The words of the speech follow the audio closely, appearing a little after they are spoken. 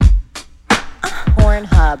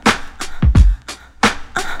Pornhub.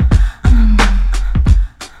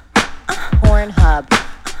 Pornhub.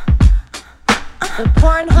 The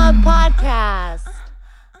Pornhub Podcast.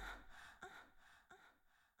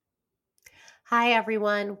 Hi,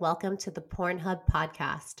 everyone. Welcome to the Pornhub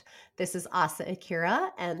Podcast. This is Asa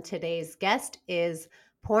Akira, and today's guest is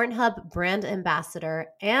Pornhub brand ambassador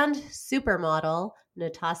and supermodel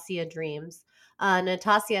Natassia Dreams.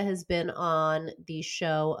 Natassia has been on the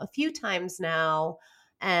show a few times now,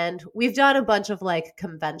 and we've done a bunch of like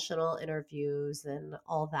conventional interviews and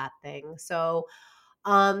all that thing. So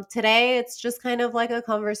today it's just kind of like a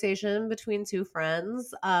conversation between two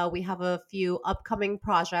friends. We have a few upcoming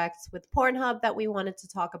projects with Pornhub that we wanted to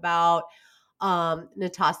talk about.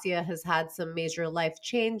 Natassia has had some major life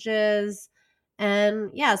changes. And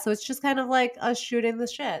yeah, so it's just kind of like us shooting the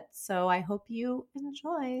shit. So I hope you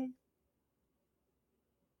enjoy.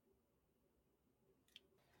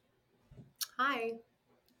 Hi.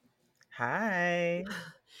 Hi.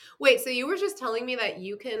 Wait, so you were just telling me that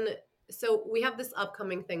you can. So we have this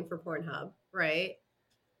upcoming thing for Pornhub, right?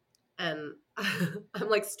 And I'm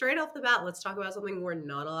like, straight off the bat, let's talk about something we're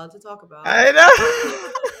not allowed to talk about. I know.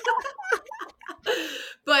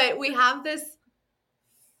 But we have this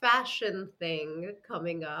fashion thing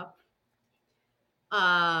coming up.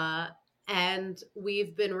 And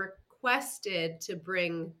we've been requested to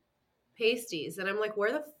bring pasties. And I'm like,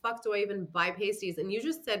 where the fuck do I even buy pasties? And you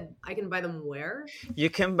just said I can buy them where?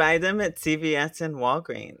 You can buy them at CVS and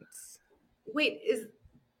Walgreens. Wait,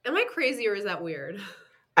 am I crazy or is that weird?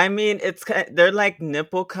 I mean, they're like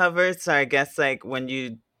nipple covers. So I guess like when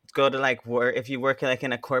you go to like work, if you work like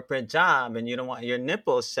in a corporate job and you don't want your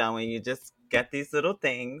nipples showing, you just get these little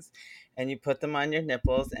things and you put them on your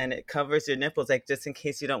nipples and it covers your nipples, like just in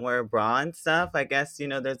case you don't wear a bra and stuff. I guess,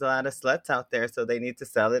 there's a lot of sluts out there, so they need to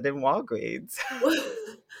sell it in Walgreens.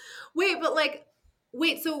 Wait,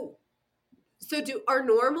 so do our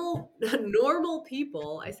normal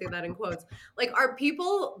people, I say that in quotes, like are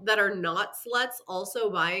people that are not sluts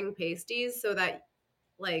also buying pasties so that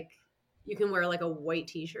like you can wear like a white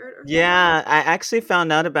t-shirt or something? Yeah, I actually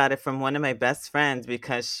found out about it from one of my best friends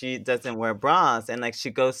because she doesn't wear bras and like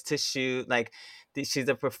she goes to shoot like she's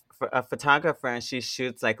a photographer and she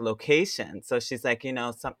shoots like locations. So she's like,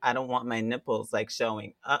 some I don't want my nipples like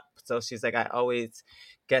showing up. So she's like, I always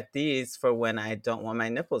get these for when I don't want my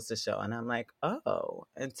nipples to show. And I'm like, oh.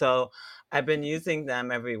 And so I've been using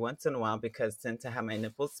them every once in a while because since I have my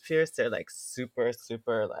nipples pierced, they're like super,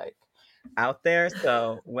 super like out there.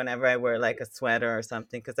 So whenever I wear like a sweater or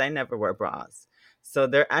something, because I never wear bras, so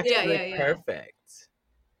they're actually like Yeah. perfect.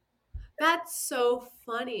 That's so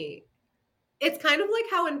funny. It's kind of like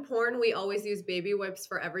how in porn we always use baby wipes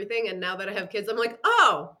for everything, and now that I have kids, I'm like,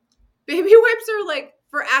 oh, baby wipes are like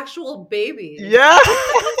for actual babies. Yeah.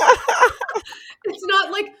 It's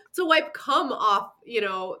not like to wipe cum off,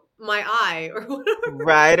 my eye or whatever.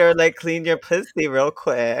 Right, or like clean your pussy real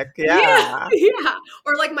quick. Yeah, Yeah. yeah.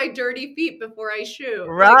 Or like my dirty feet before I shoot.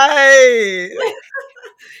 Right.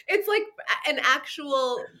 It's like an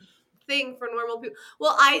actual thing for normal people.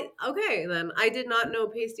 Well, okay then. I did not know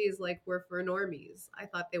pasties like were for normies. I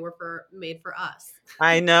thought they were made for us.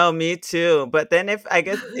 I know, me too. But then I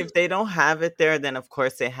guess if they don't have it there, then of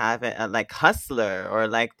course they have it at like Hustler or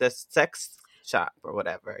like the sex shop or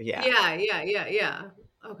whatever. Yeah. Yeah.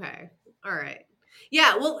 Okay. All right.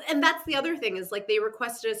 Yeah, well, and that's the other thing is like they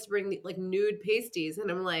requested us to bring like nude pasties,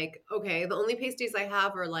 and I'm like, okay, the only pasties I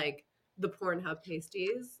have are like the Pornhub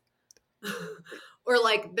pasties, or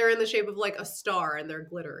like they're in the shape of like a star and they're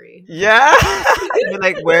glittery. Yeah. You're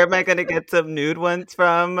like, where am I gonna get some nude ones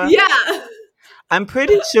from? Yeah. I'm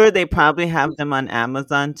pretty sure they probably have them on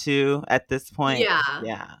Amazon too at this point. Yeah,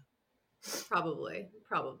 Yeah. probably.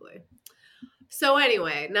 So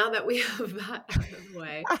anyway, now that we have that out of the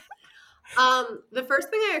way, the first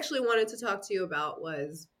thing I actually wanted to talk to you about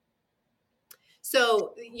was,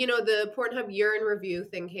 so, the Pornhub Year-in-Review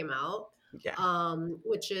thing came out, Yeah.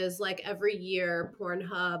 which is like every year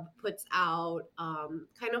Pornhub puts out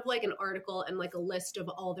kind of like an article and like a list of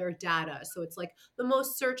all their data. So it's like the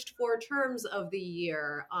most searched for terms of the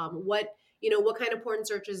year, what kind of porn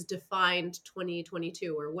searches defined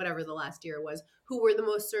 2022 or whatever the last year was, who were the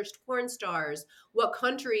most searched porn stars, what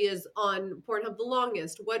country is on Pornhub the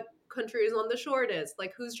longest, what country is on the shortest,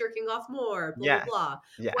 like who's jerking off more, blah, blah, Yeah. blah,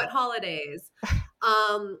 Yeah. what holidays.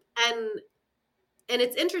 And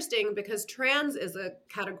it's interesting because trans is a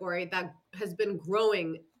category that has been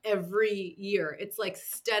growing every year. It's like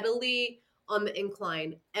steadily on the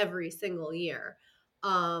incline every single year.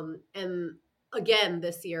 And again,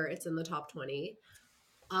 this year it's in the top 20.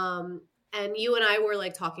 And you and I were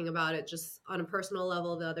like talking about it just on a personal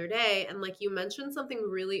level the other day. And like you mentioned something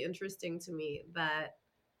really interesting to me that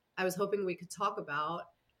I was hoping we could talk about.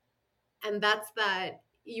 And that's that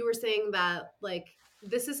you were saying that like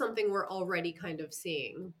this is something we're already kind of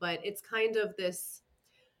seeing, but it's kind of this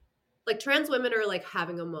like trans women are like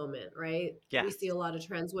having a moment, right? We see Yes. a lot of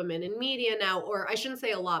trans women in media now, or I shouldn't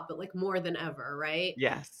say a lot, but like more than ever, right?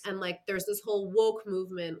 Yes. And like there's this whole woke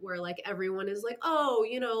movement where like everyone is like, oh,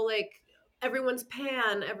 like everyone's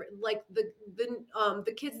like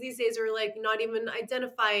the kids these days are like not even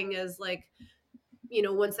identifying as like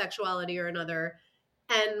one sexuality or another.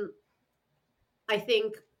 And I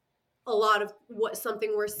think a lot of what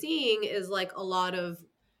something we're seeing is like a lot of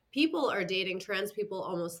people are dating trans people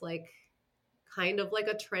almost like kind of like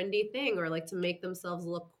a trendy thing or like to make themselves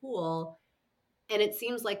look cool. And it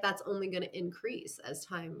seems like that's only going to increase as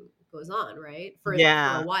time goes on, right? For a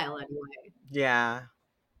Yeah. while anyway. Yeah.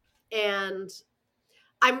 And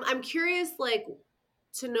I'm curious like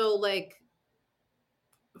to know like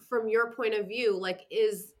from your point of view, like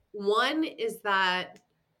is that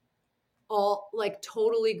all like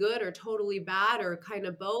totally good or totally bad or kind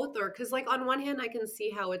of both? Or cuz like on one hand I can see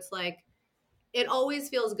how it's like it always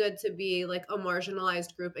feels good to be like a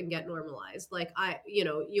marginalized group and get normalized. Like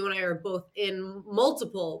you and I are both in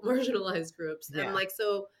multiple marginalized groups. And Yeah. like,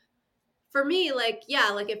 so for me, like,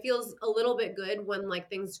 yeah, like it feels a little bit good when like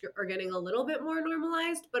things are getting a little bit more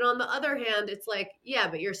normalized. But on the other hand, it's like, yeah,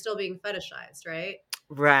 but you're still being fetishized, right?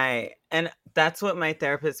 Right. And that's what my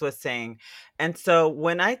therapist was saying. And so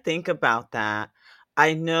when I think about that,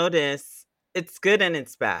 I notice it's good and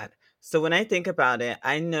it's bad. So when I think about it,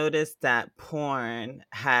 I notice that porn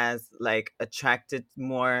has like attracted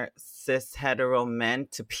more cis hetero men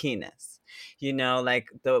to penis. Like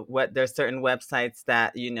there's certain websites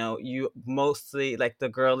that, you mostly like the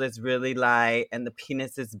girl is really light and the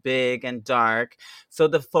penis is big and dark. So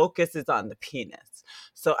the focus is on the penis.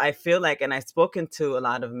 So I feel like, and I've spoken to a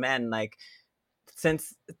lot of men, like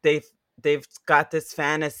since they've got this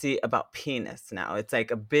fantasy about penis now. It's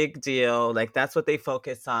like a big deal. Like that's what they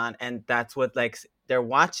focus on, and that's what like they're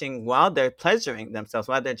watching while they're pleasuring themselves,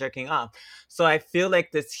 while they're jerking off. So I feel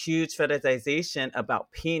like this huge fetishization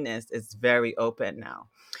about penis is very open now.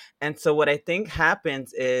 And so what I think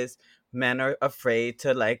happens is men are afraid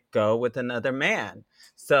to like go with another man.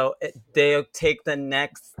 So they'll take the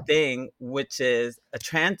next thing, which is a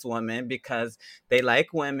trans woman, because they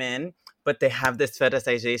like women, but they have this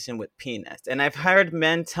fetishization with penis. And I've heard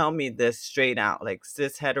men tell me this straight out, like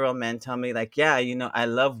cis hetero men tell me, like, yeah, I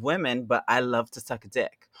love women, but I love to suck a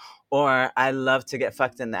dick. Or I love to get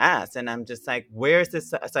fucked in the ass. And I'm just like, where is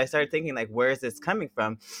this? So I started thinking, like, where is this coming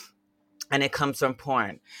from? And it comes from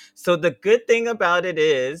porn. So the good thing about it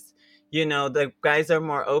is, the guys are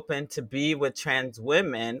more open to be with trans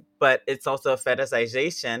women, but it's also a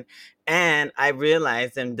fetishization. And I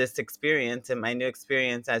realized in this experience, in my new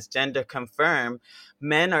experience as gender confirmed,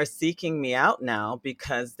 men are seeking me out now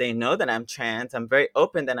because they know that I'm trans. I'm very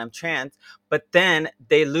open that I'm trans, but then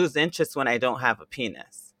they lose interest when I don't have a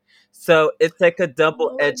penis. So it's like a Oh,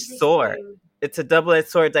 double-edged sword. interesting. It's a double-edged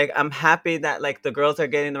sword. Like I'm happy that like the girls are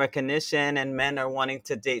getting the recognition and men are wanting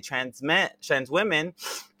to date trans women,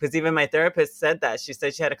 because even my therapist said that. She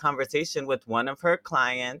said she had a conversation with one of her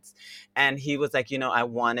clients and he was like, I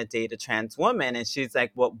want to date a trans woman. And she's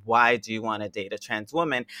like, well, why do you want to date a trans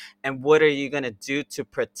woman? And what are you going to do to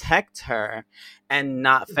protect her and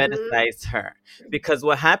not Hmm. fetishize her? Because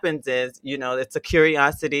what happens is, it's a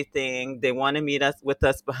curiosity thing. They want to meet us with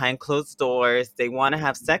us behind closed doors. They want to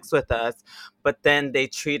have sex with us, but then they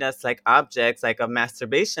treat us like objects, like a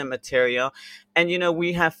masturbation material. And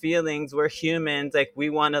we have feelings, we're humans, like we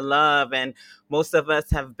want to love, and most of us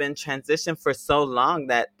have been transitioned for so long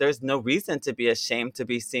that there's no reason to be ashamed to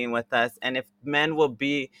be seen with us. And if men will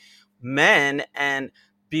be men and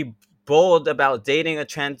be bold about dating a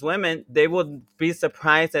trans woman, they will be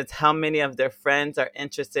surprised at how many of their friends are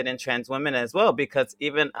interested in trans women as well. Because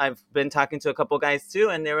even I've been talking to a couple guys too,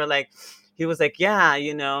 and they were like, he was like, yeah,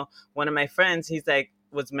 one of my friends, he's like,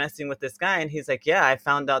 was messing with this guy, and he's like, yeah, I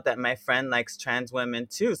found out that my friend likes trans women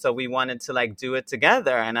too, so we wanted to like do it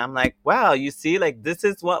together. And I'm like, wow, you see, like this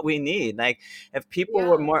is what we need. Like if people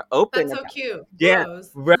were Yeah. more open That's so about. cute. Yeah,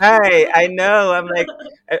 Bros. right, I know. I'm like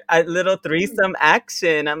a little threesome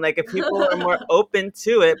action. I'm like, if people were more open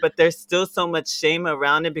to it, but there's still so much shame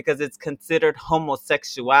around it because it's considered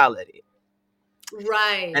homosexuality,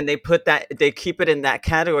 Right. and they keep it in that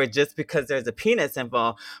category just because there's a penis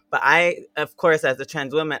involved. But I, of course, as a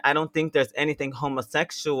trans woman, I don't think there's anything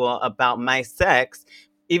homosexual about my sex,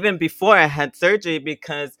 even before I had surgery,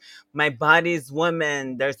 because my body's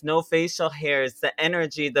woman. There's no facial hairs. The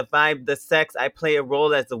energy, the vibe, the sex. I play a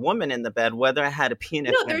role as a woman in the bed, whether I had a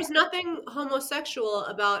penis No, or there's not. nothing homosexual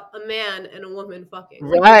about a man and a woman fucking.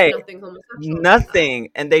 Like, there's Right. nothing homosexual about that. Nothing.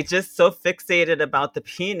 And they just so fixated about the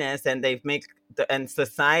penis, and they make and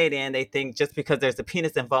society, and they think just because there's a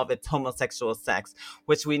penis involved, it's homosexual sex,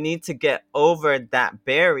 which we need to get over that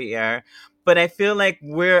barrier. But I feel like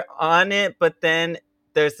we're on it, but then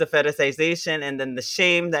there's the fetishization and then the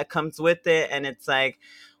shame that comes with it. And it's like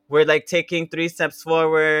we're like taking three steps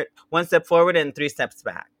forward, one step forward and three steps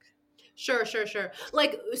back. Sure, sure, sure.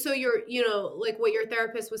 Like, so you're, like what your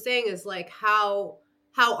therapist was saying is like, how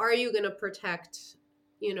are you going to protect,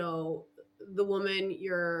 you know, the woman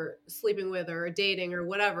you're sleeping with or dating or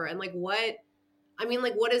whatever? And like, I mean,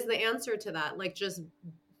 like, what is the answer to that? Like, just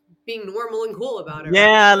being normal and cool about it, right?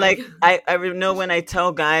 Yeah, Like, like know when I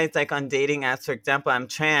tell guys like on dating apps, for example, I'm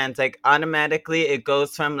trans, like automatically it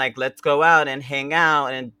goes from like let's go out and hang out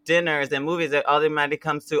and dinners and movies. It automatically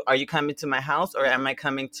comes to, are you coming to my house or am I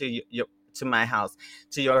coming to your to my house,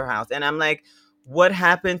 to your house? And I'm like, what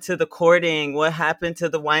happened to the courting? What happened to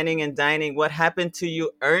the whining and dining? What happened to you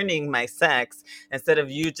earning my sex instead of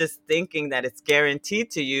you just thinking that it's guaranteed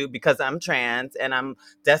to you because I'm trans and I'm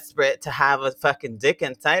desperate to have a fucking dick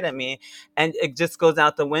inside of me, and it just goes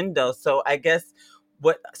out the window. So I guess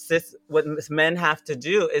what men have to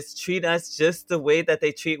do is treat us just the way that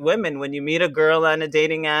they treat women. When you meet a girl on a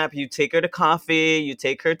dating app, you take her to coffee, you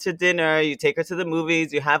take her to dinner, you take her to the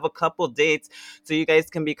movies, you have a couple dates so you guys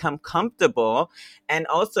can become comfortable. And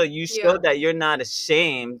also you show yeah, that you're not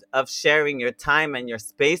ashamed of sharing your time and your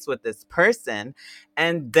space with this person.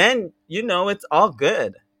 And then, it's all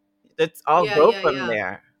good. It's all yeah, go yeah, from yeah.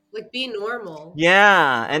 there. Like, be normal.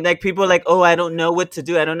 Yeah, and like people are like, oh, I don't know what to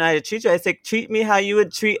do. I don't know how to treat you. I say, treat me how you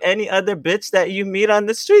would treat any other bitch that you meet on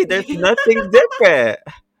the street. There's nothing different.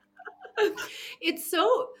 It's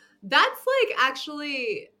so, that's like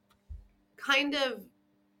actually kind of,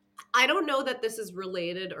 I don't know that this is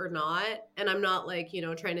related or not. And I'm not like,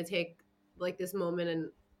 trying to take like this moment and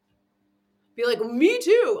be like, me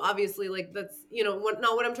too. Obviously, like that's,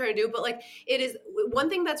 not what I'm trying to do. But like, it is one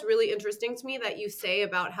thing that's really interesting to me that you say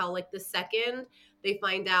about how, like, the second they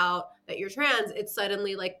find out that you're trans, it's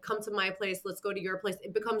suddenly like, come to my place, let's go to your place.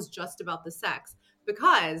 It becomes just about the sex.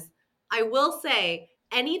 Because I will say,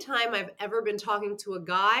 anytime I've ever been talking to a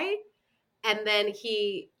guy and then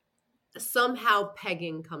he somehow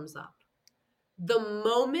pegging comes up, the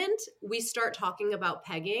moment we start talking about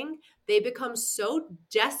pegging, they become so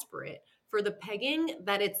desperate for the pegging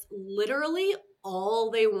that it's literally all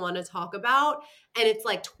they want to talk about. And it's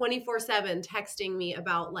like 24/7 texting me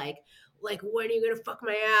about like when are you gonna fuck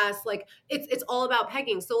my ass? Like it's all about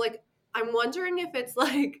pegging. So like I'm wondering if it's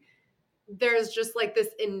like there's just like this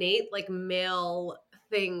innate like male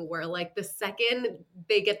thing where like the second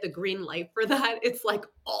they get the green light for that, it's like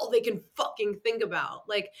all they can fucking think about.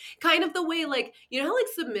 Like kind of the way like how like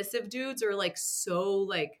submissive dudes are like so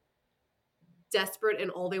like desperate and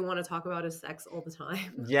all they want to talk about is sex all the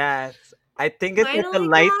time. Yes. I think it's Kind like of a like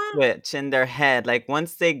light that. switch in their head. Like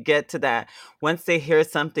once they get to that, once they hear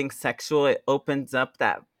something sexual, it opens up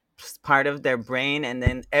that part of their brain and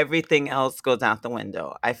then everything else goes out the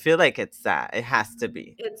window. I feel like it's that. It has to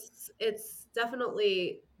be. It's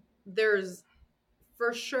definitely there's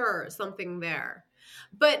for sure something there.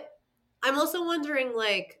 But I'm also wondering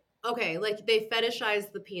like okay, like they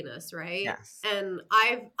fetishize the penis, right? Yes. And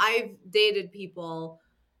I've dated people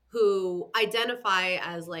who identify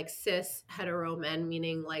as like cis hetero men,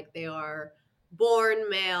 meaning like they are born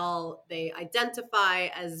male, they identify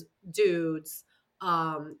as dudes,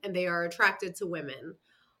 and they are attracted to women.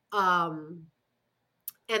 Um,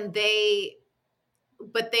 and they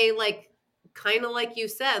like kind of like you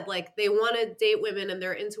said, like they want to date women and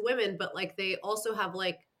they're into women, but like they also have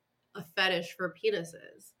like a fetish for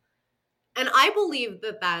penises. And I believe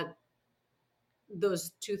that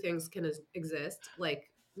those two things can exist like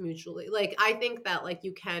mutually. Like I think that like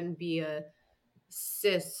you can be a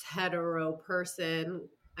cis hetero person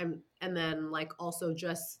and then like also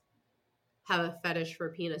just have a fetish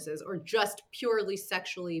for penises or just purely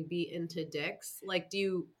sexually be into dicks. Like do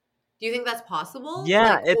you think that's possible?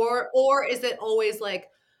 Yeah, Like or is it always like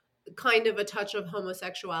kind of a touch of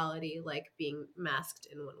homosexuality like being masked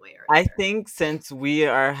in one way or I another? think since we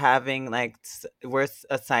are having like we're a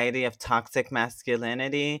society of toxic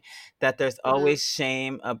masculinity, that there's Mhm. always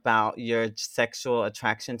shame about your sexual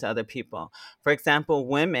attraction to other people. For example,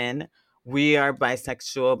 women, we are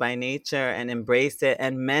bisexual by nature and embrace it,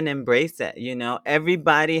 and men embrace it.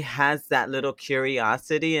 Everybody has that little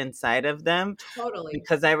curiosity inside of them, Totally.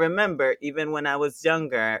 because I remember even when I was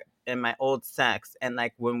younger in my old sex, and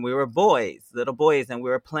like when we were boys, little boys, and we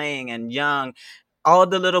were playing and young, all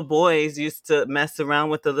the little boys used to mess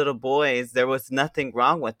around with the little boys. There was nothing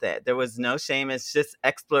wrong with it. There was no shame. It's just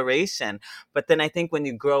exploration. But then I think when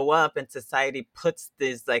you grow up and society puts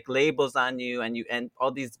these like labels on you, and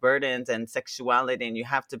all these burdens and sexuality, and you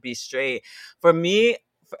have to be straight. For me,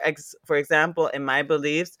 for example, in my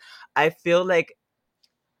beliefs, I feel like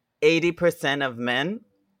 80% of men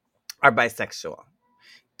are bisexual.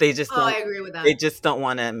 They just Oh, don't I agree with they that. just don't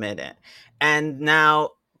want to admit it. And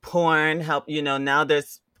now porn help, now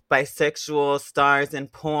there's bisexual stars in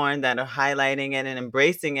porn that are highlighting it and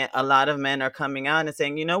embracing it. A lot of men are coming out and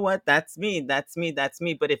saying, "You know what? That's me. That's me. That's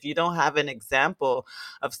me." But if you don't have an example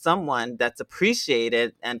of someone that's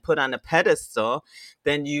appreciated and put on a pedestal,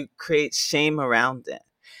 then you create shame around it.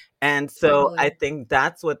 And so I Totally. think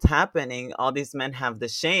that's what's happening. All these men have the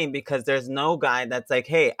shame because there's no guy that's like,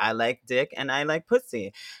 "Hey, I like dick and I like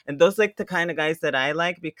pussy." And those like the kind of guys that I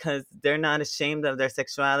like, because they're not ashamed of their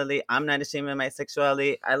sexuality. I'm not ashamed of my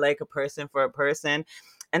sexuality. I like a person for a person.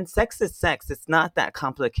 And sex is sex. It's not that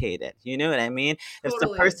complicated. You know what I mean? If the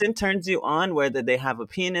Totally. person turns you on, whether they have a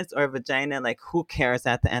penis or a vagina, like who cares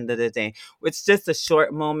at the end of the day? It's just a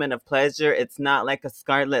short moment of pleasure. It's not like a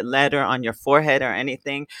scarlet letter on your forehead or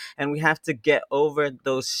anything. And we have to get over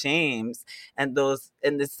those shames and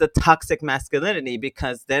it's the toxic masculinity,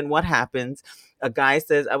 because then what happens? A guy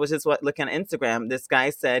says, I was just looking on Instagram, this guy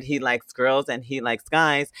said he likes girls and he likes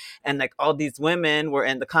guys, and like all these women were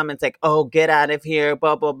in the comments like, "Oh, get out of here,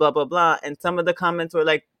 blah blah blah blah blah." And some of the comments were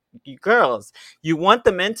like, "You girls, you want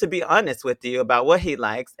the men to be honest with you about what he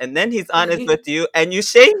likes, and then he's honest Right. with you and you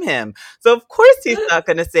shame him. So of course he's not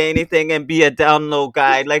going to say anything and be a down low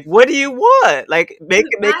guy. Like, what do you want? Like, make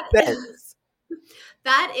it make That sense."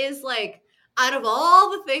 that is like, out of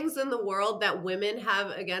all the things in the world that women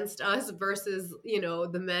have against us versus,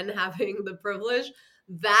 the men having the privilege,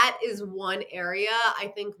 that is one area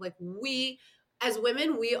I think, like, we as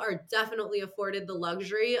women, we are definitely afforded the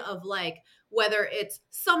luxury of, like, whether it's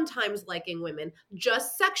sometimes liking women,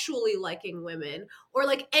 just sexually liking women, or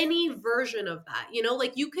like any version of that.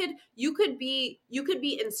 Like, you could be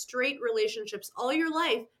in straight relationships all your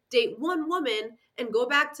life, date one woman, and go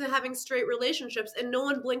back to having straight relationships, and no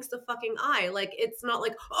one blinks a fucking eye. Like, it's not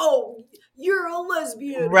like, "Oh, you're a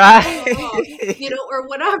lesbian," Right. or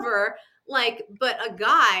whatever. Like, but a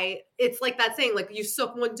guy, it's like that saying, like, "You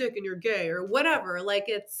suck one dick and you're gay," or whatever. Like,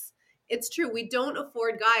 it's true. We don't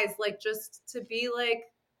afford guys, like, just to be like,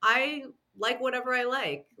 "I like whatever I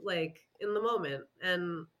like in the moment,"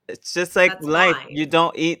 and It's just like that's life. fine. You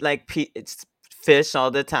don't eat like it's fish all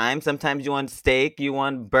the time. Sometimes you want steak, you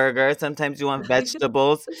want burger, sometimes you want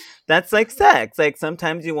vegetables. That's like sex. Like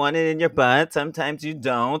sometimes you want it in your butt, sometimes you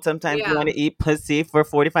don't. Sometimes you want Yeah. to eat pussy for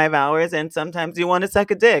 45 hours, and sometimes you want to suck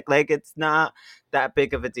a dick. Like it's not that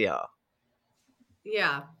big of a deal.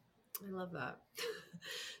 Yeah. I love that.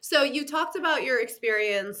 So you talked about your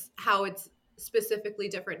experience, how it's specifically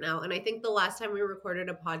different now. And I think the last time we recorded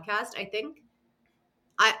a podcast, I think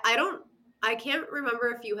I don't I can't remember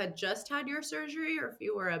if you had just had your surgery or if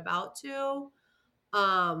you were about to.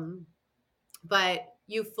 Um, but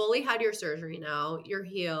you fully had your surgery now. You're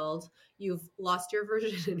healed. You've lost your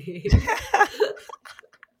virginity.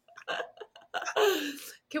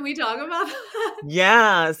 Can we talk about that?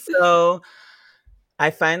 Yeah, so I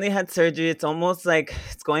finally had surgery. It's almost like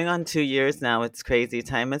it's going on 2 years now. It's crazy.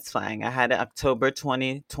 Time is flying. I had it October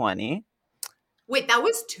 2020. Wait, that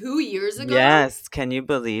was 2 years ago? Yes, can you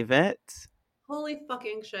believe it? Holy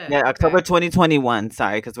fucking shit. Yeah, October Okay. 2021.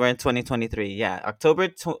 Sorry, because we're in 2023. Yeah, October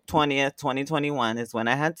 20th, 2021 is when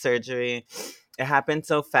I had surgery. It happened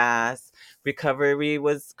so fast. Recovery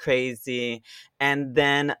was crazy. And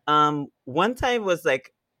then once I was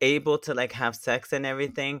like able to like have sex and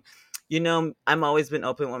everything, I'm always been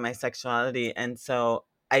open with my sexuality. And so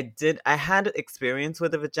I had experience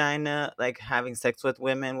with a vagina, like having sex with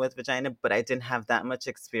women with vagina, but I didn't have that much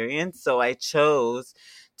experience. So I chose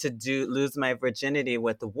to do lose my virginity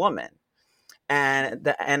with a woman. And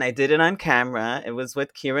I did it on camera. It was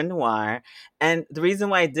with Kira Noir. And the reason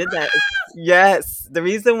why I did that is, yes, the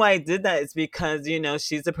reason why I did that is because,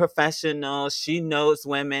 she's a professional. She knows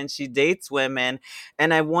women, she dates women,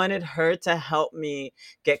 and I wanted her to help me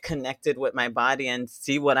get connected with my body and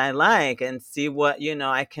see what I like and see what,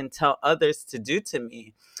 I can tell others to do to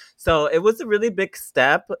me. So it was a really big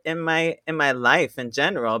step in my life in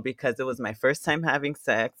general because it was my first time having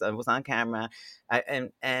sex. I was on camera.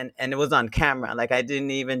 And it was on camera. Like I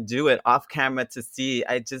didn't even do it off camera to see.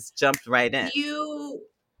 I just jumped right Do in. you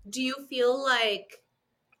do you feel like,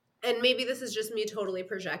 and maybe this is just me totally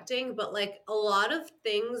projecting, but like a lot of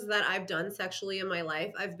things that I've done sexually in my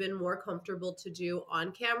life, I've been more comfortable to do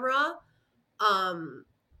on camera. Um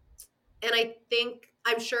and I think,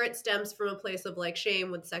 I'm sure it stems from a place of like shame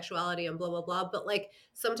with sexuality and blah blah blah, but like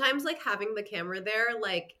sometimes like having the camera there,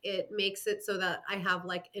 like it makes it so that I have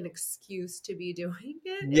like an excuse to be doing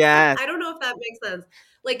it. If that, Yes. I don't know if that makes sense.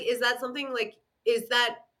 Like is that something like, is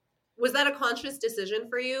that, was that a conscious decision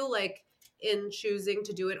for you, like in choosing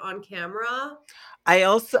to do it on camera?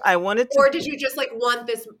 I wanted to Or did you just like want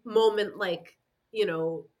this moment, like,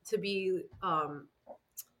 to be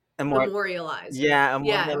immor memorialized, or yeah,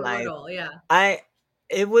 yeah, immortalize. immortal, yeah. I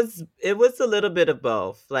it was a little bit of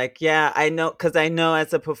both. Like, yeah, I know because I know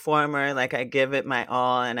as a performer, like I give it my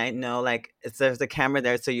all, and I know like there's a camera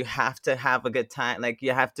there, so you have to have a good time. Like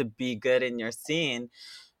you have to be good in your scene,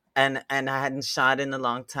 and I hadn't shot in a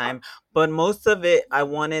long time. But most of it, I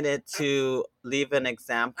wanted it to leave an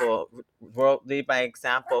example, lead by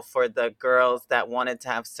example for the girls that wanted to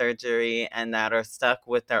have surgery and that are stuck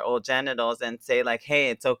with their old genitals, and say like, hey,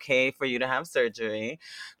 it's okay for you to have surgery.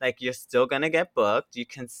 Like you're still gonna get booked. You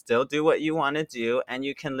can still do what you want to do, and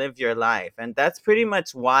you can live your life. And that's pretty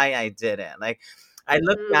much why I did it. Like I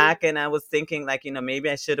look Mhm. back and I was thinking like, maybe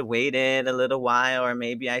I should have waited a little while or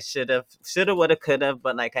maybe I should have, would have, could have,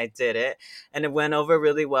 but like I did it and it went over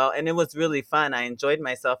really well and it was really fun. I enjoyed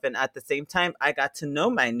myself and at the same time I got to know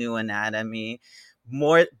my new anatomy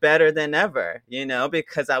more better than ever,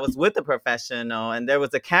 because I was with a professional and there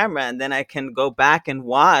was a camera and then I can go back and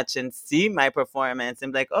watch and see my performance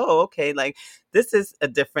and be like, oh, okay, like this is a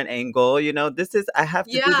different angle, this is I have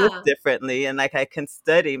to do this Yeah. differently and like I can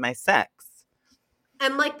study my sex.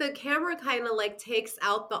 And like the camera kind of like takes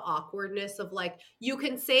out the awkwardness of like, you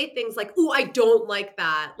can say things like, "Ooh, I don't like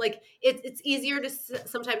that." Like it's easier to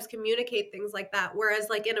sometimes communicate things like that. Whereas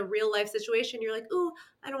like in a real life situation, you're like, "Ooh,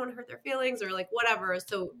 I don't want to hurt their feelings," or like whatever.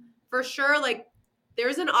 So for sure, like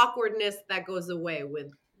there's an awkwardness that goes away with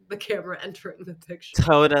the camera entering the picture.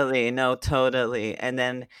 Totally. No, totally. And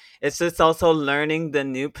then it's just also learning the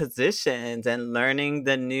new positions and learning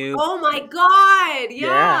the new Oh my god.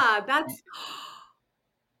 yeah, Yeah,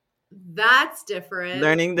 that's different.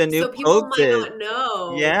 learning the new So people might poses. not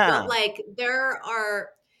know, but Yeah, like there are,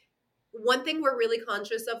 one thing we're really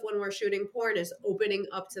conscious of when we're shooting porn is opening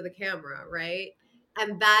up to the camera, right?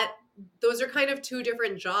 And that, those are kind of two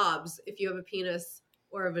different jobs if you have a penis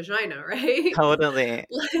or a vagina, right? totally.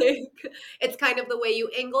 Like it's kind of the way you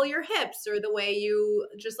angle your hips or the way you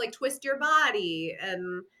just like twist your body,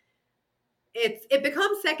 and it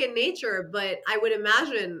becomes second nature, but I would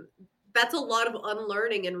imagine that's a lot of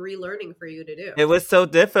unlearning and relearning for you to do. It was so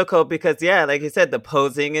difficult because yeah, like you said, the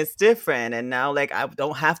posing is different. And now like I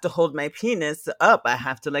don't have to hold my penis up. I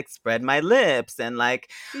have to like spread my lips and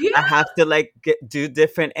like Yeah. I have to like do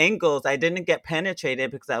different angles. I didn't get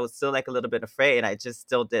penetrated because I was still like a little bit afraid. I just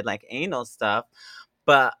still did like anal stuff.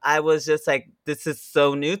 But I was just like, this is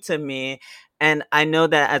so new to me. And I know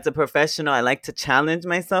that as a professional, I like to challenge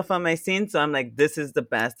myself on my scene. So I'm like, this is the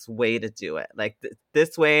best way to do it. Like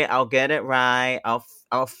this way, I'll get it right.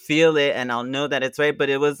 I'll feel it, and I'll know that it's right. But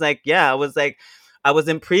it was like, yeah, I was like, I was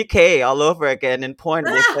in pre-K all over again in porn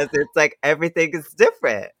because it's like everything is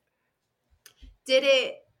different. Did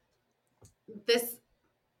it, this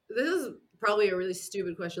this is probably a really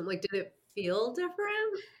stupid question. Like, did it feel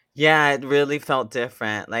different? Yeah, it really felt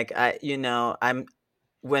different. Like I'm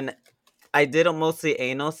when I did a mostly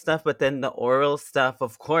anal stuff, but then the oral stuff,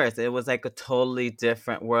 of course, it was like a totally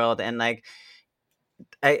different world. And like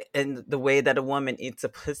and the way that a woman eats a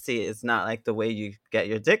pussy is not like the way you get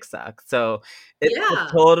your dick sucked. So it's a Yeah.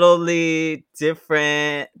 totally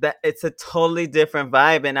different it's a totally different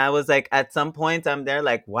vibe. And I was like, at some point I'm there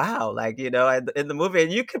like, wow, like, in the movie,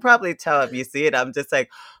 and you could probably tell if you see it, I'm just like,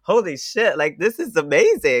 holy shit, like this is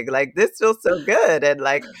amazing. Like this feels so good. And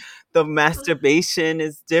like the masturbation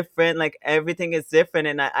is different, like everything is different.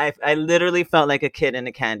 And I literally felt like a kid in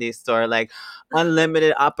a candy store, like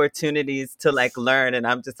unlimited opportunities to like learn, and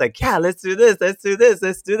I'm just like, yeah, let's do this, let's do this,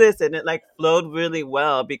 let's do this. And it like flowed really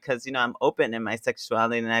well because I'm open in my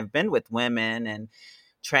sexuality and I've been with women and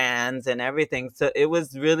trans and everything. So it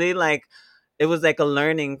was really like it was like a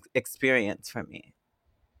learning experience for me.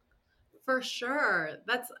 For sure.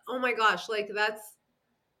 That's, oh my gosh, like that's,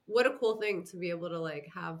 what a cool thing to be able to like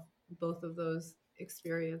have both of those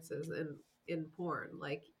experiences in porn.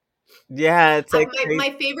 Like Yeah, it's like crazy. My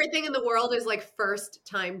favorite thing in the world is like first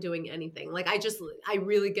time doing anything. Like I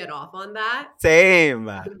really get off on that. Same.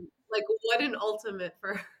 Like what an ultimate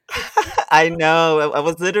for I know. I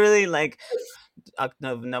was literally like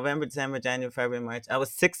November, December, January, February, March. I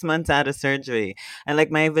was 6 months out of surgery, and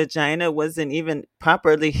like my vagina wasn't even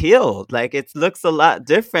properly healed. Like it looks a lot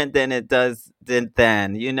different than it does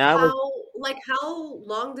then. You know, I was how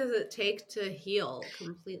long does it take to heal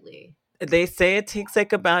completely? they say it takes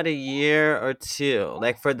like about a year or two,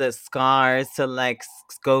 like for the scars to like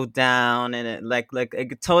go down, and it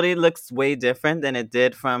it totally looks way different than it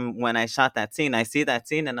did from when I shot that scene. I see that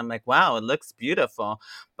scene and I'm like, wow, it looks beautiful,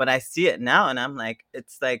 but I see it now and I'm like,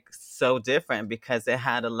 it's like so different because it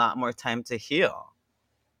had a lot more time to heal.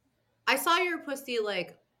 I saw your pussy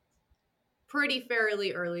like pretty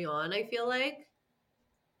fairly early on, I feel like,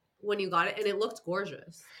 when you got it, and it looked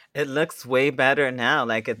gorgeous. It looks way better now.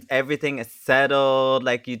 Like it's everything is settled.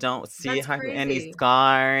 Like you don't see That's hardly any crazy.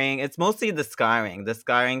 scarring. It's mostly the scarring. The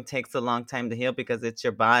scarring takes a long time to heal because it's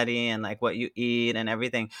your body and like what you eat and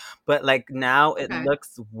everything. But like now it Okay.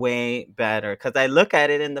 looks way better because I look at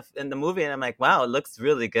it in the movie and I'm like, wow, it looks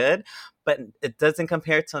really good. But it doesn't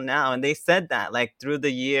compare till now. And they said that like through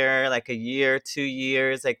the year, like a year, 2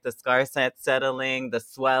 years, like the scar set settling, the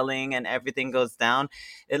swelling and everything goes down.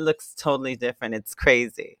 It looks totally different. It's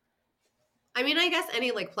crazy. I mean, I guess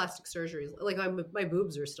any like plastic surgeries, like my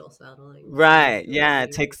boobs are still settling, so I Right. feel Yeah,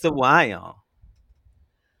 it you. takes a while.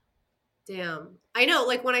 Damn. I know,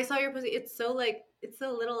 like when I saw your pussy, it's so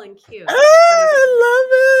little and Ah, cute. Like I love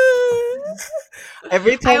it.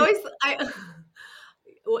 Every I time always I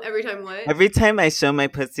well, every time what? every time I show my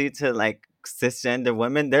pussy to like cisgender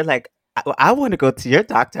women, they're like, I want to go to your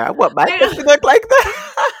doctor. I want my I pussy know. to look like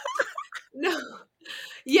that. No.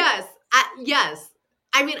 Yes. Yes.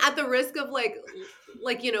 I mean, at the risk of like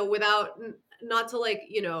without not to like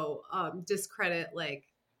discredit like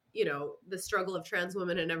the struggle of trans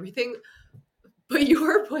women and everything, but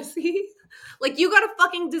your pussy, like you got a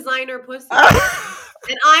fucking designer pussy,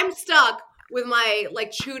 and I'm stuck with my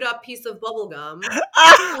like chewed up piece of bubble gum.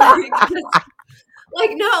 Like,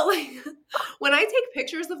 like no, like when I take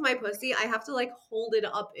pictures of my pussy, I have to like hold it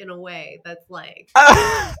up in a way that's like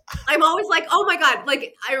I'm always like, oh my God.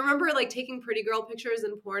 Like, I remember like taking pretty girl pictures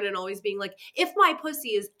in porn and always being like, if my pussy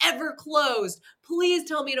is ever closed, please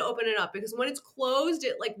tell me to open it up. Because when it's closed,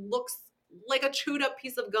 it like looks like a chewed up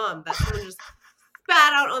piece of gum that someone just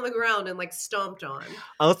spat out on the ground and like stomped on.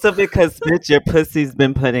 Also because bitch, your pussy's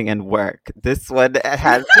been putting in work. This one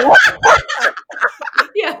has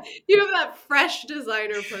Yeah, you have that fresh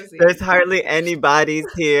designer there's pussy. hardly any bodies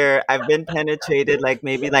here. I've been penetrated like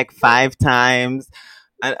maybe like 5 times.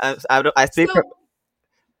 I speak for So,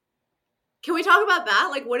 can we talk about that?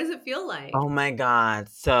 Like, what does it feel like? Oh my god.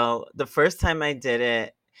 So the first time I did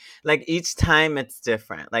it, like each time it's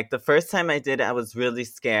different. Like the first time I did it, I was really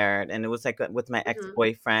scared and it was like with my Hmm.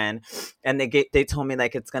 ex-boyfriend and they told me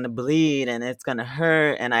like it's going to bleed and it's going to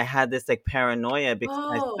hurt and I had this like paranoia because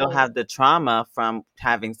I still Oh, have the trauma from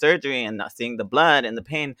having surgery and not seeing the blood and the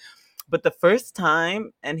pain. But the first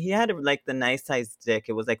time, and he had like the nice size dick.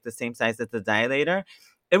 It was like the same size as the dilator.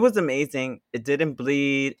 It was amazing. It didn't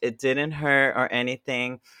bleed. It didn't hurt or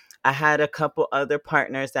anything. I had a couple other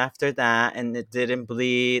partners after that, and it didn't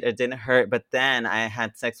bleed. It didn't hurt. But then I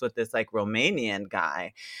had sex with this like Romanian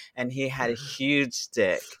guy, and he had a huge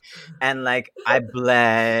dick, and like I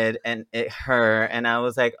bled and it hurt, and I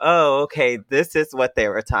was like, oh, okay, this is what they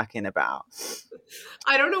were talking about.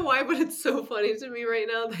 I don't know why, but it's so funny to me right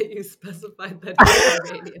now that you specified that he was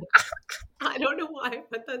Romanian. I don't know why,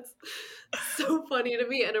 but that's so funny to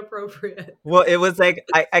me and appropriate. Well, it was like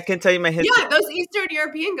I can tell you my history. Yeah, those Eastern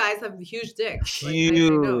European guys have huge dicks. Like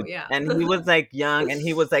I know, Huge. yeah. And he was like young and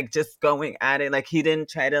he was like just going at it. Like he didn't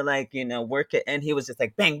try to like, work it. And he was just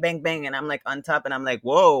like bang, bang, bang. And I'm like on top and I'm like,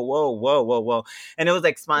 whoa, whoa, whoa, whoa, whoa. And it was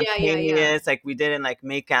like Yeah, yeah, yeah. spontaneous. Like we didn't like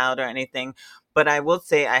make out or anything. But I will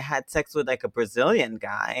say I had sex with like a Brazilian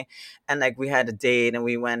guy and like we had a date and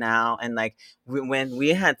we went out and like when we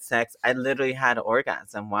had sex, I literally had an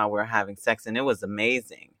orgasm while we were having sex and it was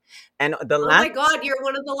amazing. And the Oh my last god, you're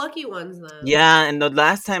one of the lucky ones then. Yeah, and the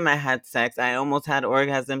last time I had sex, I almost had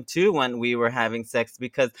orgasm too when we were having sex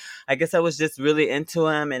because I guess I was just really into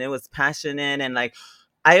him and it was passionate and like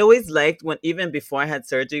I always liked when even before I had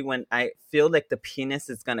surgery when I feel like the penis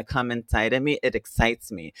is going to come inside of me, it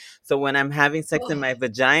excites me. So when I'm having sex in Oh, my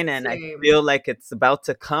vagina and I same. feel like it's about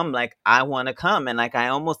to come, like I want to come and like I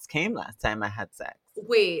almost came last time I had sex.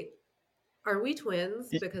 Wait, are we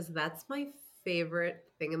twins? Y- Because that's my favorite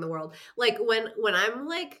thing in the world. Like when I'm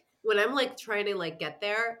like trying to like get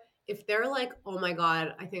there, if they're like, "Oh my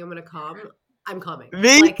god, I think I'm gonna come," I'm coming.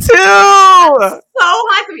 Me Like, that's too. so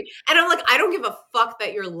hot to me. And I'm like, I don't give a fuck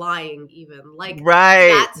that you're lying even. Like, Right.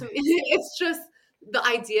 that to me, it's just, the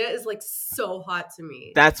idea is like so hot to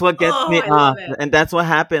me. That's what gets Oh, me I love off, it. and that's what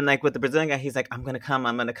happened, like, with the Brazilian guy. He's like, I'm gonna come,"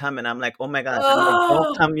 and I'm like, "Oh my god," I'm like, "Don't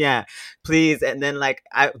Oh, come yet, please," and then, like,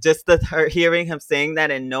 I just the her hearing him saying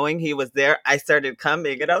that and knowing he was there, I started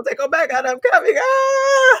coming, and I was like, "Oh my god, I'm coming,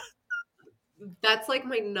 ah!" that's like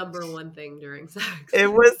my number one thing during sex.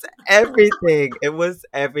 It was everything, it was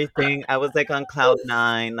everything. I was, like, on cloud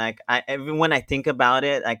 9, like, even when I think about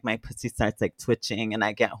it, like, my pussy starts, like, twitching, and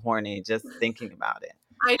I get horny just thinking about it.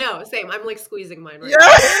 I know, same. I'm like squeezing mine right now.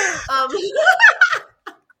 Yeah!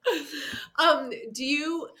 Um, do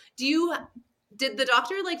you did the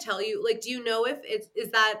doctor like tell you like do you know if it's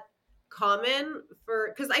is that common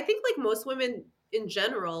for because I think like most women in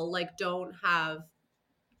general like don't have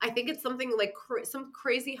I think it's something like some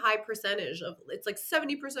crazy high percentage of it's like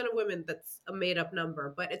 70% of women that's a made up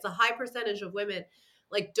number but it's a high percentage of women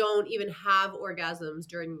like don't even have orgasms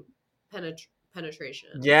during penetration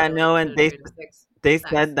Yeah, or like no, and penetrative they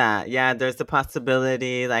sex. said that. Yeah, there's a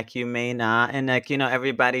possibility like you may not, and like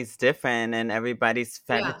everybody's different, and everybody's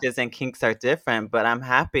Yeah, fetishes and kinks are different. But I'm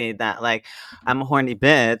happy that like I'm a horny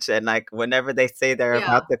bitch, and like whenever they say they're yeah,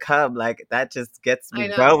 about to come, like that just gets I me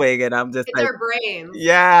know. going, and I'm just It's like, our brains.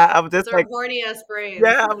 yeah, I'm It's just our like, horny ass brains.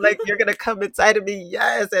 yeah, I'm like, you're gonna come inside of me,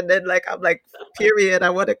 yes, and then like I'm like, period, I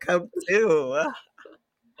want to come too.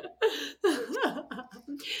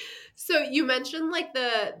 So you mentioned like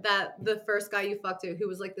the first guy you fucked to who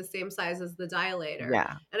was like the same size as the dilator.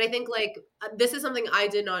 Yeah. And I think like this is something I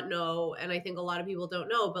did not know and I think a lot of people don't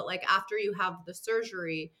know, but like after you have the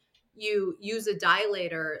surgery, you use a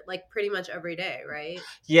dilator like pretty much every day, right?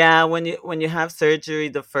 Yeah, when you have surgery,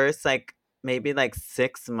 the first like maybe like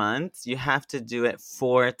 6 months, you have to do it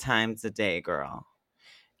 4 times a day, girl.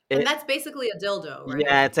 And It that's basically a dildo,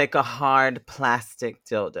 Yeah, right? it's like a hard plastic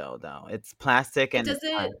dildo though. It's plastic It and does it's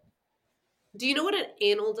it hard. do you know what an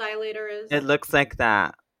anal dilator It is? looks like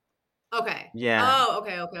that. Okay. Yeah. Oh,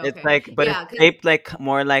 okay, okay, It's okay. like, but it's Yeah, because shaped like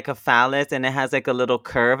more like a phallus, and it has like a little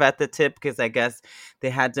curve at the tip because I guess they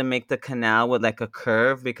had to make the canal with like a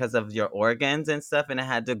curve because of your organs and stuff, and it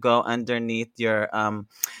had to go underneath your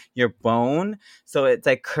bone. So it's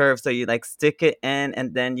like curved. So you like stick it in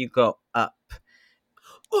and then you go up.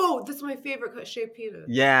 oh, that's my favorite cut shaped penis.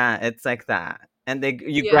 Yeah, it's like that. And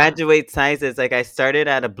you Yeah. graduate sizes. Like I started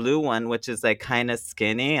at a blue one, which is like kind of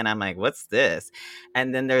skinny, and I'm like, what's this?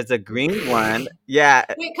 And then there's a green one. Yeah,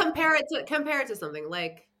 Wait, compare it to something.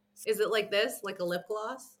 Like, is it like this, like a lip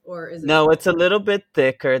gloss, or is it no, it's a smaller? little bit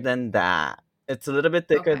thicker than that. It's a little bit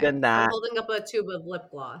thicker Okay, than so I'm that. holding up a tube of lip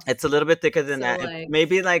gloss. It's a little bit thicker than So that. like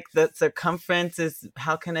Maybe like the circumference is,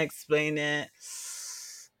 how can I explain it?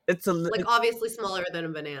 It's like obviously smaller than a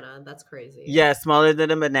banana. That's crazy. yeah, smaller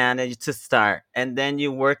than a banana to start. And then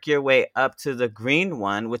you work your way up to the green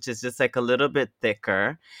one, which is just like a little bit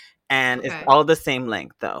thicker. And it's Okay. all the same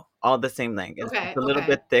length though. All the same length. It's just Okay. a little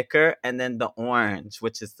Okay. bit thicker. And then the orange,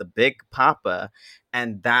 which is the big papa.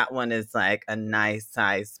 And that one is like a nice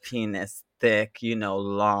size penis, thick,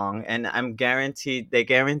 long. And they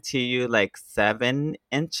guarantee you like 7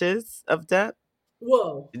 inches of depth.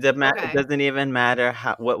 Whoa. It Okay. doesn't even matter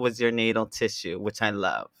what was your natal tissue, which I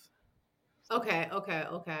love. Okay. Okay.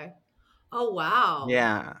 Okay. Oh wow.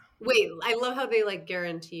 Yeah. Wait, I love how they like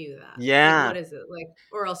guarantee you that. Like, Yeah. what is it like,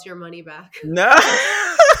 or else your money back? No.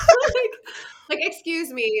 like,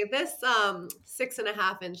 excuse me, this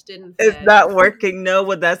 6.5 inch didn't It's fit. not working. No,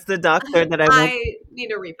 well, that's the doctor that I went. I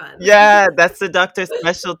need a refund. Yeah, that's the doctor's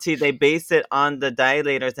specialty. They base it on the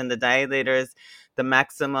dilators, and the dilators, the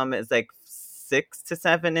maximum is like 6 to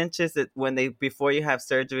 7 inches. When they before you have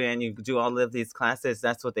surgery and you do all of these classes,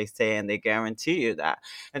 that's what they say, and they guarantee you that.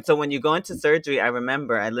 And so when you go into surgery, I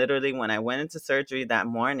remember I literally when I went into surgery that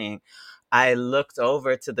morning, I looked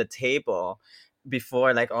over to the table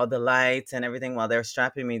before like all the lights and everything while they were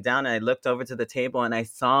strapping me down, and I looked over to the table and I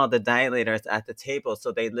saw the dilators at the table.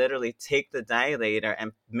 So they literally take the dilator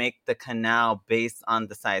and make the canal based on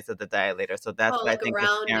the size of the dilator. So that's Oh, why I like think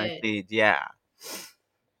it's around it. guaranteed. Yeah.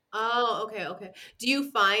 Oh, okay, okay. Do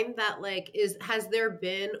you find that like has there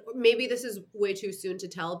been maybe this is way too soon to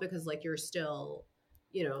tell because like you're still,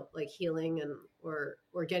 like healing and or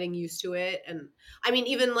getting used to it and I mean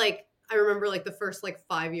even like I remember like the first like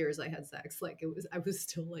 5 years I had sex like it was I was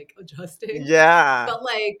still like adjusting. Yeah.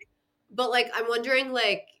 But like I'm wondering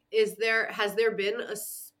like has there been a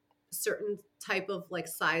certain type of like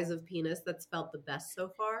size of penis that's felt the best so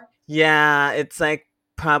far? Yeah, it's like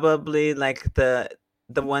probably like the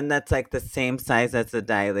one that's like the same size as the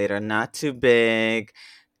dilator, not too big,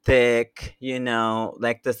 thick,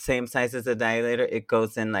 like the same size as a dilator, it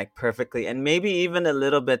goes in like perfectly, and maybe even a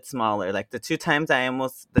little bit smaller. Like the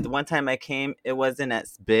one time I came, it wasn't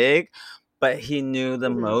as big, but he knew the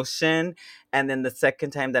Mhm. motion. And then the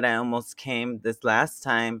second time that I almost came this last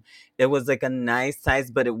time, it was like a nice size,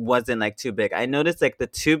 but it wasn't like too big. I noticed like the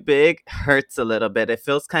too big hurts a little bit. It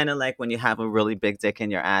feels kind of like when you have a really big dick in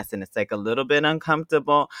your ass and it's like a little bit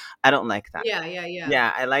uncomfortable. I don't like that. Yeah, yeah, yeah.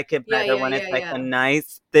 Yeah, I like it Yeah, better yeah, when yeah, it's like a yeah.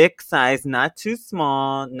 nice thick size, not too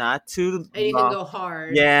small, not too And you can long. go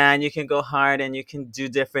hard. Yeah, and you can go hard and you can do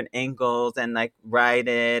different angles and like ride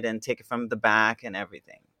it and take it from the back and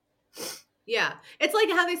everything. Yeah. It's like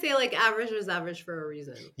how they say like average is average for a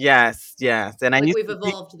reason. Yes, yes. And Like we've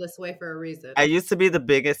evolved this way for a I reason. used to be the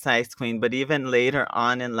biggest size queen, but even later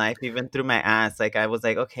on in life, even through my ass, like I was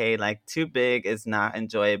like, okay, like too big is not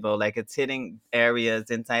enjoyable. Like it's hitting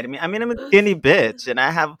areas inside of me. I mean, I'm a skinny bitch and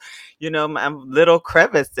I have, I'm little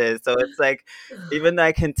crevices. So it's like, even though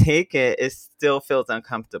I can take it, it still feels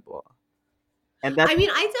uncomfortable. And that's I mean,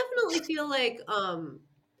 I definitely feel like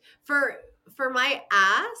for for my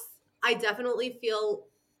ass, I definitely feel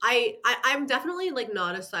I'm definitely like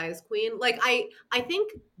not a size queen. Like I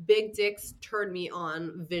think big dicks turn me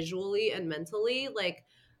on visually and mentally. Like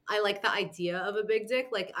I like the idea of a big dick.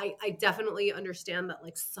 Like I definitely understand that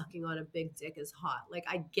like sucking on a big dick is hot. Like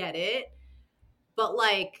I get it. But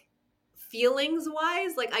like feelings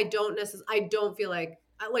wise, like I don't feel like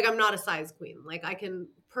I'm not a size queen. Like I can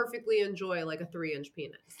perfectly enjoy like a 3-inch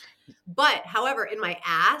penis. But however, in my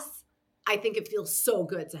ass, I think it feels so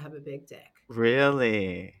good to have a big dick.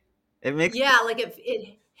 really, it makes, Yeah, like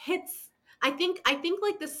it hits. I think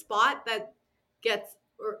like the spot that gets,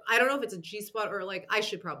 or I don't know if it's a G spot or like I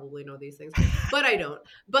should probably know these things, but I don't.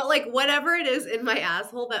 But like whatever it is in my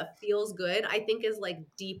asshole that feels good, I think is like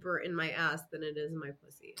deeper in my ass than it is in my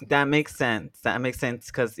pussy. If that that makes makes sense. sense. That makes sense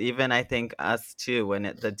because even I think us too,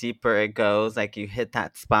 the deeper it goes, like you hit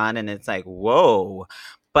that spot and it's like, whoa.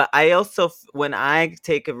 But I also, when I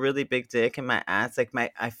take a really big dick in my ass, like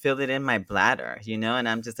I feel it in my bladder, and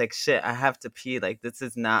I'm just like, shit, I have to pee. Like this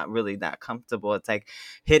is not really that comfortable. It's like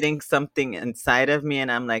hitting something inside of me, and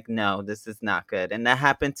I'm like, no, this is not good. And that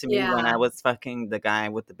happened to me when I Yeah. was fucking the guy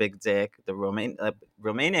with the big dick, the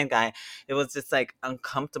Romanian guy. It was just like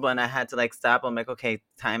uncomfortable and I had to like stop. I'm like, okay,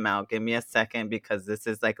 time out, give me a second because this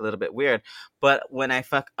is like a little bit weird. But when I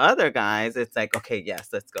fuck other guys, it's like, okay, yes,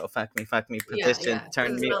 let's go, fuck me, Yeah, position, yeah. Because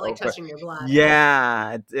turn it's me not like over. touching your bladder.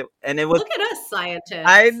 Yeah, and it was, Look at us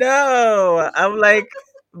I scientists. know, I'm like,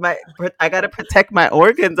 I gotta protect my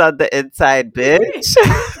organs on the inside, bitch.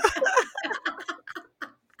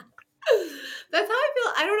 That's how I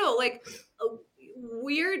feel. I don't know, like uh,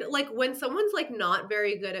 weird. Like when someone's like not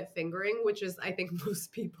very good at fingering, which is I think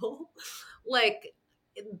most people, like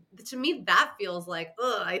to me that feels like,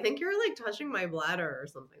 ugh. I think you're like touching my bladder or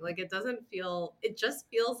something. Like it doesn't feel. It just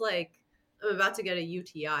feels like I'm about to get a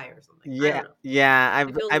UTI or something. I Yeah, don't know. yeah,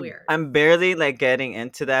 It feels weird. I'm barely like getting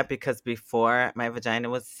into that because before my vagina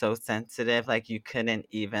was so sensitive, like you couldn't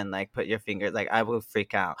even like put your fingers, like I would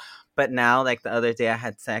freak out. But now, like the other day, I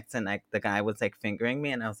had sex and like the guy was like fingering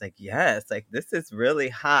me, and I was like, yes, like this is really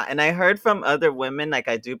hot. And I heard from other women, like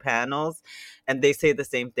I do panels, and they say the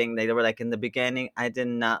same thing. They were like, in the beginning, I did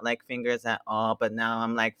not like fingers at all, but now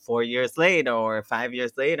I'm like 4 years later or 5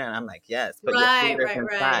 years later, and I'm like, yes, put your Right, fingers right,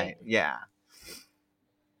 inside. right. Yeah.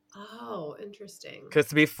 Oh, interesting.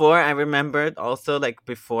 Cause before I remembered also like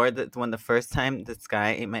before that when the first time this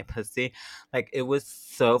guy ate my pussy, like it was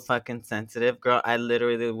so fucking sensitive, girl. I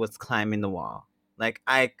literally was climbing the wall. Like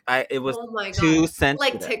it was Oh my god. too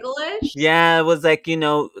Like sensitive. ticklish? Yeah, it was like,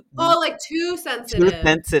 Oh, like too too sensitive.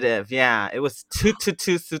 sensitive. Yeah, it was too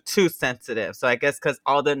sensitive. So I guess because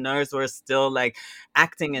all the nerves were still like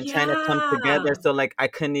acting and trying to come together, Yeah. so like I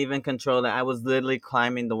couldn't even control it. I was literally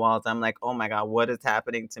climbing the walls. I'm like, oh my god, what is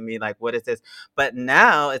happening to me? Like, what is this? But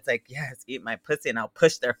now it's like, yes, eat my pussy, and I'll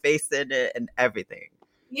push their face in it and everything.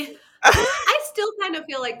 Yeah. I still kind of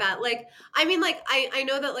feel like that. Like, I mean, like, I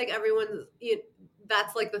know that like everyone's,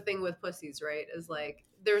 that's like the thing with pussies, right? Is like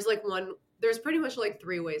there's pretty much like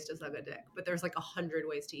 3 ways to suck a dick, but there's like 100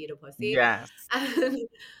 ways to eat a pussy. Yes, And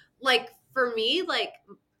like for me, like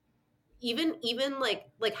even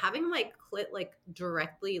like having my clit like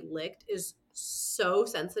directly licked is so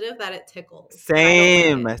sensitive that it tickles, and I don't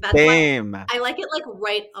like same, it. That's why same. I like it like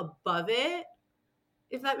right above it,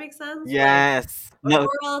 if that makes sense. Like, Yes, no,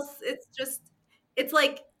 or else it's just it's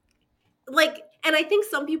like and I think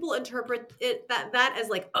some people interpret it that as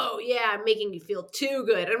like, oh yeah, I'm making you feel too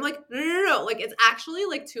good. And I'm like, no, no, no, no. Like it's actually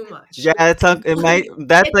like too much. yeah, it Like might.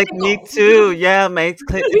 That's it like me tickles. too. Yeah, my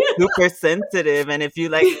clit is super sensitive, and if you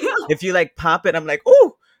like pop it, I'm like,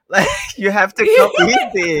 ooh. Like you have to go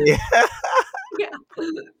easy. Yeah.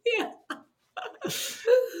 Yeah.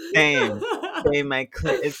 Same. Same. My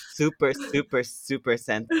clit is super, super, super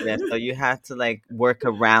sensitive. So you have to like work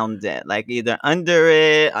around it. Like either under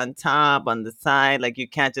it, on top, on the side. Like you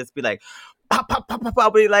can't just be like pop, pop, pop, pop,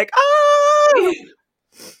 pop, be like, ah.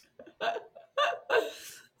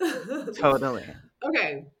 Totally.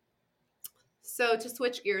 Okay. So to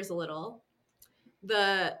switch gears a little,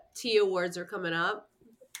 the T awards are coming up.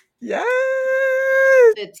 Yes.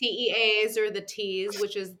 The TEAs or the T's,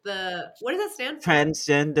 which is the what does that stand for?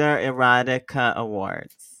 Transgender Erotica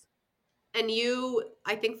Awards. And you,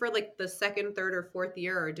 I think for like the second, third, or fourth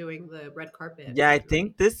year are doing the red carpet Yeah, I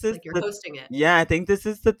think finally. this is Like you're the hosting it. yeah, I think this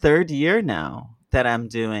is the third year now that I'm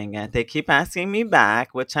doing it. They keep asking me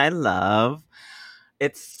back, which I love.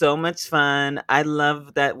 It's so much fun. I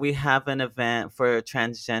love that we have an event for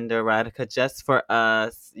transgender erotica just for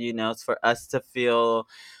us, it's for us to feel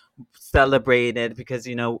celebrated because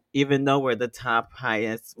even though we're the top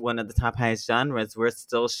highest one of the top highest genres, we're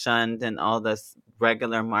still shunned in all this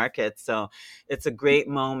regular market. So it's a great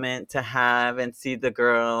moment to have and see the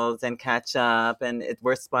girls and catch up, and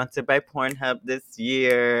we're sponsored by Pornhub this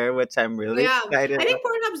year, which I'm really Yeah. excited I about. think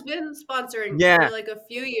Pornhub's been sponsoring for Yeah, like a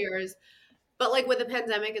few years, but like with the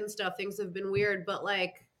pandemic and stuff, things have been weird. But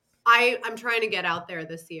like I'm trying to get out there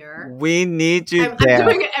this year. we need you I'm there.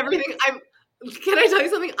 doing everything. Can I tell you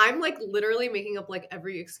something? I'm like literally making up like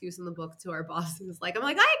every excuse in the book to our bosses. Like I'm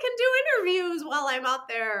like, I can do interviews while I'm out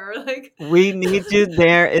there. Or like We need you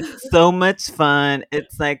there. It's so much fun.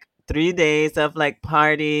 It's like 3 days of like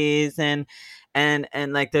parties and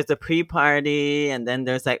like there's a pre-party and then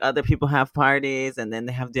there's like other people have parties and then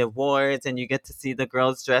they have the awards and you get to see the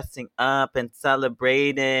girls dressing up and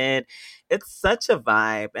celebrated. It's such a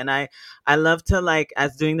vibe. And I love to like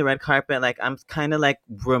as doing the red carpet, like I'm kind of like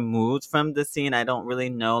removed from the scene. I don't really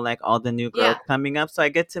know like all the new girls yeah. coming up. So I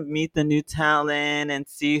get to meet the new talent and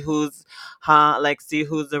see who's hot, like see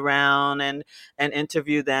who's around and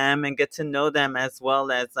interview them and get to know them as well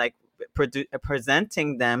as like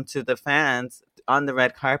presenting them to the fans on the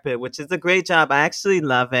red carpet, which is a great job. I actually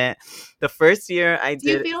love it. The first year I Do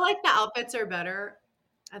you did feel like the outfits are better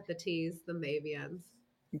at the T's than the AVNs?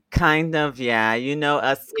 kind of, yeah.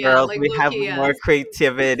 Us Yeah, girls, like we low have key, more yes.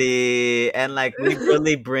 creativity and like we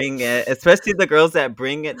really bring it, especially the girls that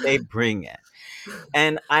bring it, they bring it.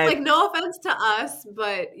 And I Like no offense to us,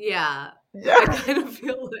 but yeah, I yeah. kind of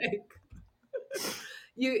feel like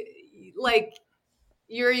you like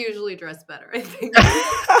you're usually dressed better, I think.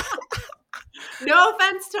 No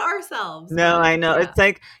offense to ourselves, No, but I know. yeah. It's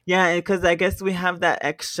like, yeah, because I guess we have that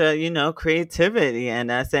extra, creativity in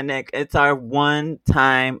us. And it's our one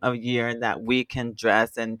time of year that we can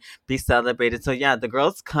dress and be celebrated. So, yeah, the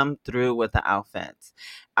girls come through with the outfits.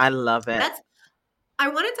 I love it. That's I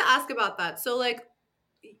wanted to ask about that. So like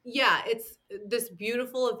yeah, it's this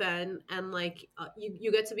beautiful event and like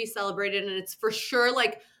you get to be celebrated and it's for sure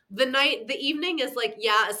like the evening is like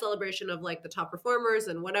yeah, a celebration of like the top performers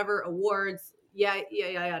and whatever awards. Yeah, yeah,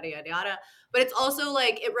 yeah, yada yada yada. But it's also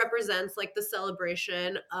like it represents like the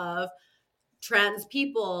celebration of trans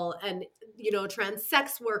people and trans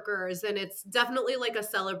sex workers and it's definitely like a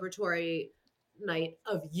celebratory night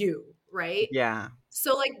of you, right? Yeah.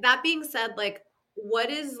 So like that being said, like what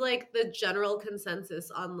is like the general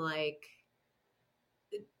consensus on like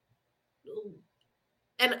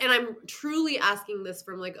and I'm truly asking this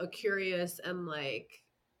from like a curious and like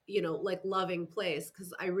like loving place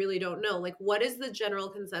because I really don't know like what is the general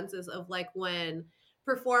consensus of like when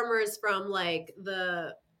performers from like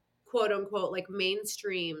the quote unquote like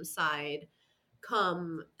mainstream side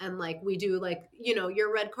come and like we do like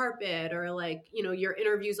your red carpet or like your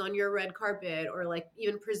interviews on your red carpet or like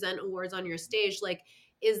even present awards on your stage like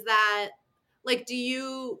is that like do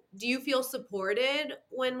you feel supported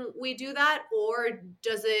when we do that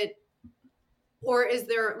does it or is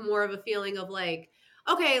there more of a feeling of like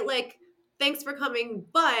okay like thanks for coming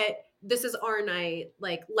but this is our night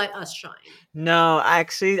like let us shine. No,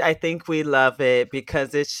 actually, I think we love it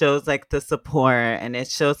because it shows like the support and it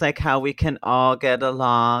shows like how we can all get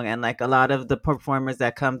along. And like a lot of the performers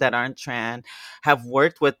that come that aren't trans have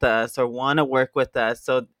worked with us or want to work with us.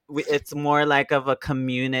 So it's more like of a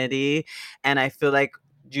community. And I feel like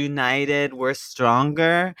united, we're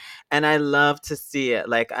stronger. And I love to see it.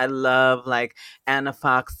 Like, I love like Anna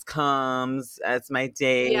Fox comes as my Yeah,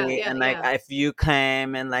 date. yeah, And like, yeah. if you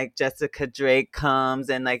came and like Jessica Drake comes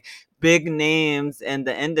and like, big names in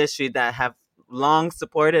the industry that have long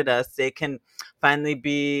supported us, they can finally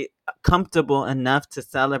be comfortable enough to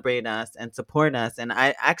celebrate us and support us. And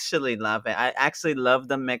I actually love it. I actually love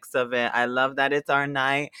the mix of it. I love that it's our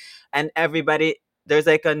night and everybody there's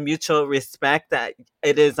like a mutual respect that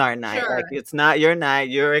it is our night. Like Sure. it's not your night,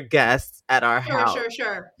 you're a guest at our Sure, house. sure,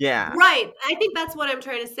 sure. Yeah. Right. I think that's what I'm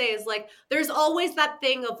trying to say is like there's always that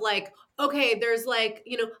thing of like, okay, there's like,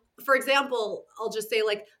 for example, I'll just say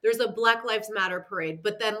like there's a Black Lives Matter parade,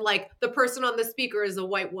 but then like the person on the speaker is a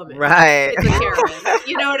white woman. Right. It's a Karen.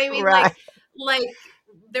 You know what I mean? Right. Like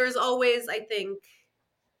there's always, I think,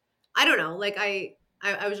 I don't know, like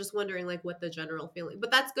I was just wondering like what the general feeling, but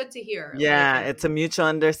that's good to hear. Like, Yeah, it's a mutual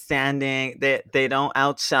understanding. They don't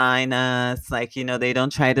outshine us. Like, they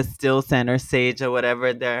don't try to steal center stage or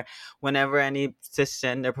whatever. They're whenever any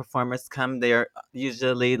cisgender performers come, they're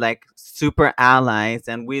usually like super allies,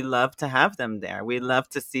 and we love to have them there. We love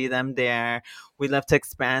to see them there. We love to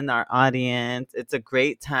expand our audience. It's a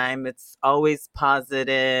great time. It's always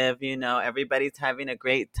positive, everybody's having a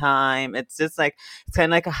great time. It's just like it's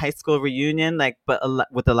kind of like a high school reunion, like but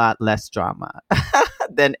with a lot less drama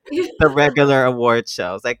than the regular award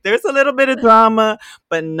shows. Like there's a little bit of drama,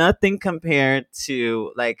 but nothing compared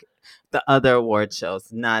to like the other award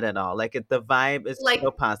shows. Not at all. Like the vibe is like so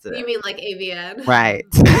you positive. mean like AVN? Right.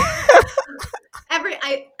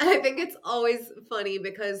 I think it's always funny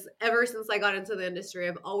because ever since I got into the industry,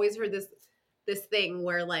 I've always heard this thing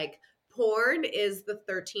where like porn is the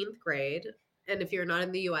 13th grade, and if you're not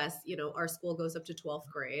in the US, our school goes up to 12th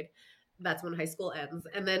grade. That's when high school ends,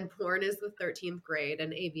 and then porn is the 13th grade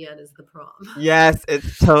and AVN is the prom. Yes,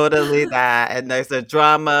 it's totally that. And there's a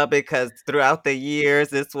drama because throughout the years,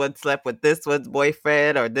 this one slept with this one's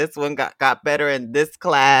boyfriend, or this one got better in this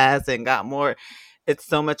class and got more. It's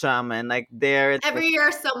so much drama. And like there, it's like, Every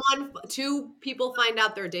year two people find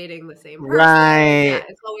out they're dating the same person. Yeah, right.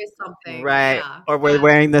 it's always something. Right. Yeah, Or we're yeah.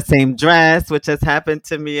 wearing the same dress, which has happened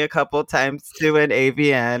to me a couple times too in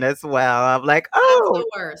AVN as well. I'm like, That's oh,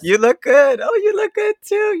 the worst. you look good. Oh, you look good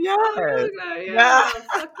too. Oh, Yes. okay, Yeah. yeah,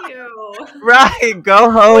 fuck you. Right. Go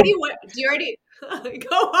What do home. you want? Do you already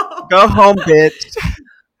go home? Go home, bitch.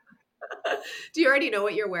 Do you already know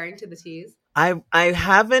what you're wearing to the teas? I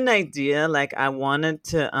have an idea. Like I wanted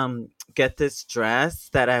to get this dress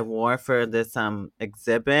that I wore for this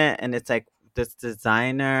exhibit, and it's like this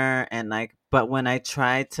designer, and like but when I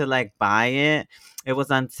tried to like buy it, it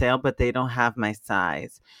was on sale, but they don't have my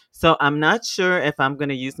size. So I'm not sure if I'm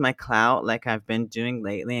gonna use my clout like I've been doing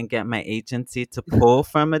lately and get my agency to pull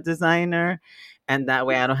from a designer, and that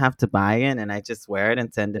way I don't have to buy it and I just wear it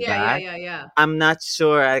and send it Yeah, yeah, back. yeah, yeah. I'm not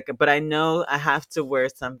sure, but I know I have to wear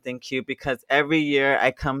something cute because every year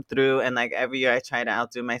I come through and like every year I try to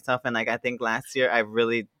outdo myself, and like I think last year I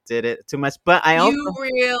really did it too much. But I also You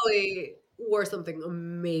really wore something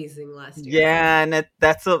amazing last year. yeah, and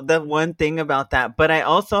that's the one thing about that. But I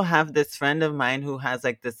also have this friend of mine who has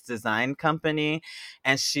like this design company,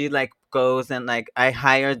 and she like goes and like I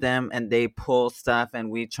hire them and they pull stuff and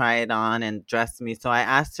we try it on and dress me. So I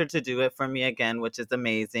asked her to do it for me again, which is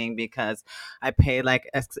amazing because I pay like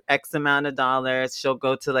X amount of dollars. She'll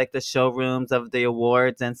go to like the showrooms of the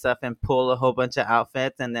awards and stuff and pull a whole bunch of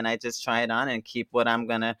outfits, and then I just try it on and keep what I'm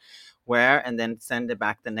gonna wear and then send it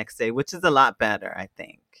back the next day, which is a lot better, I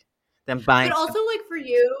think, than But buying stuff. also, like for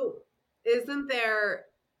you, isn't there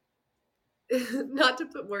not to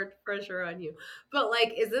put more pressure on you, but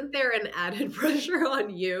like, isn't there an added pressure on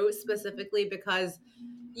you specifically because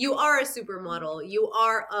you are a supermodel, you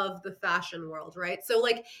are of the fashion world, right? So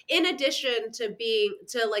like in addition to being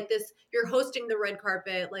to like this, you're hosting the red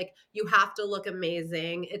carpet, like you have to look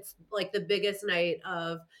amazing. It's like the biggest night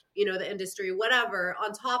of, the industry, whatever.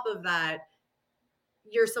 On top of that,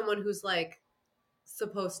 you're someone who's like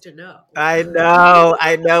supposed to know. I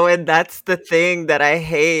know, and that's the thing that I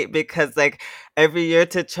hate because like every year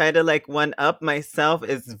to try to like one up myself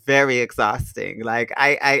is very exhausting. Like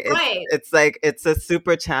Right. it's like it's a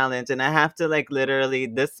super challenge, and I have to like literally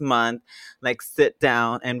this month like sit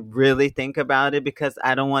down and really think about it because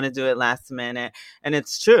I don't want to do it last minute. And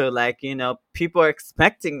it's true, like people are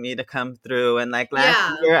expecting me to come through, and like last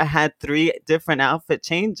Yeah. year I had 3 different outfit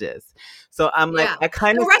changes. So I'm like Yeah. I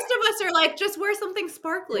kind The of rest of us are like, just wear something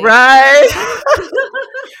sparkly. right.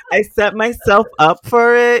 I set myself up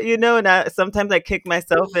for it, and sometimes I kick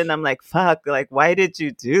myself and I'm like, fuck, like, why did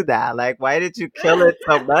you do that? Like, why did you kill it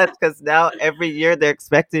so much? Because now every year they're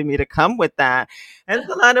expecting me to come with that. And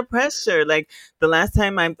it's a lot of pressure. Like, the last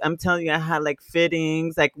time I'm telling you, I had like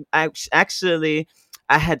fittings. Like, actually,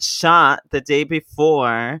 I had shot the day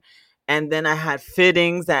before. And then I had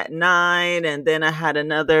fittings at 9, and then I had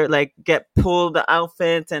another like pull the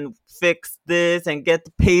outfits and fix this and get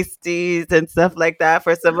the pasties and stuff like that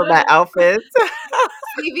for some of my outfits.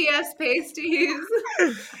 CVS pasties.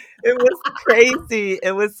 It was crazy.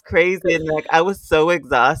 It was crazy. And like I was so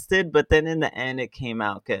exhausted, but then in the end it came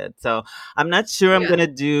out good. So I'm not sure I'm Yeah. gonna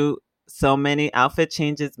do so many outfit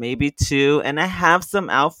changes, maybe two. And I have some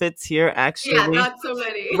outfits here Yeah, actually. not so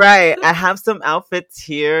many. Right. I have some outfits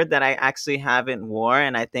here that I actually haven't wore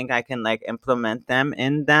and I think I can like implement them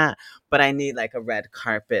in that. But I need like a red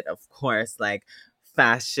carpet, of course, like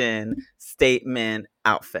fashion statement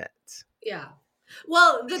outfit. Yeah.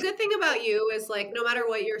 Well, the good thing about you is like no matter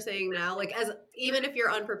what you're saying now, like as even if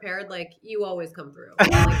you're unprepared, like you always come through.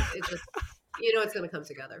 Like it just it's gonna come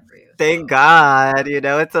together for you. Thank So God.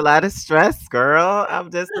 It's a lot of stress, girl.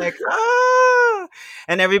 I'm just like, ah.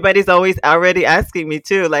 And everybody's always already asking me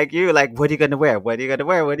too, like you, like, what are you gonna wear? What are you gonna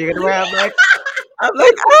wear? What are you gonna wear? I'm like,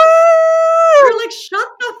 ah. you're like, shut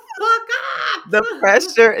the fuck The up.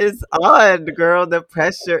 pressure is on, girl. The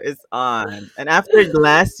pressure is on. And after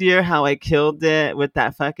last year, how I killed it with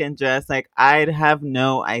that fucking dress, like I'd have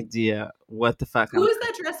no idea what the fuck Who I'm. is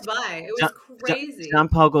that dressed by? It Jean, was crazy. Jean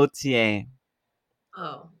Paul Gaultier.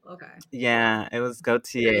 Oh, okay. Well, Yeah, it was there you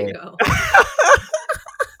Gaultier. go.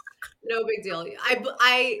 No big deal.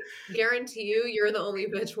 I guarantee you're the only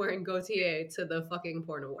bitch wearing Gautier to the fucking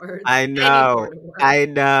porn awards. I Any know. porn awards. I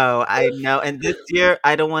know. I know. And this year,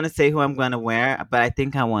 I don't want to say who I'm going to wear, but I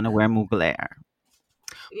think I want to wear Mugler.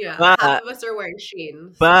 Yeah, half But of us are wearing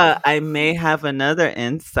Sheen, but so I may have another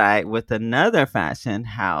insight with another fashion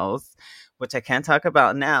house, which I can't talk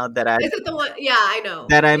about now is it the one? Yeah, I know.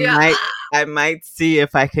 that I Yeah, might see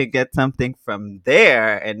if I could get something from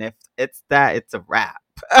there, and if it's that, it's a wrap.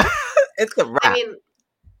 It's a I wrap. mean,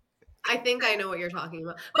 I think I know what you're talking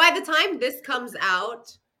about. By the time this comes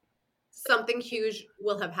out, something huge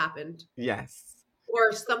will have happened, Yes.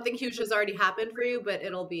 or something huge has already happened for you, but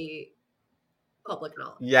it'll be public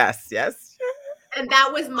knowledge. Yes. Yes. And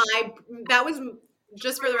that was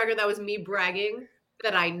just for the record, that was me bragging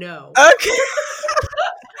that I know. Okay.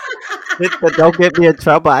 Bitch, but don't get me in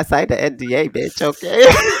trouble. I signed the NDA, bitch. Okay.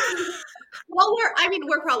 Well,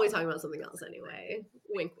 we're probably talking about something else anyway.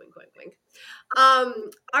 Wink, wink, wink, wink. All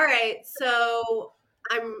right. So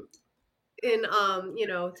I'm in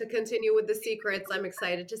to continue with the secrets, I'm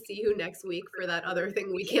excited to see you next week for that other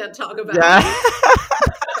thing we can't talk about. Yeah.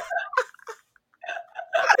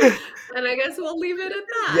 And I guess we'll leave it at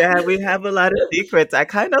that. Yeah, we have a lot of secrets. I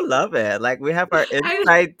kind of love it. Like we have our I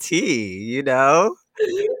inside tea.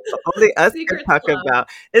 Only us can Secrets talk Club. about.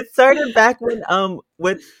 It started back when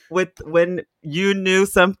with when you knew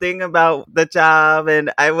something about the job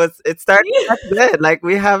and it started back then. Like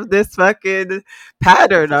we have this fucking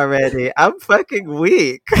pattern already. I'm fucking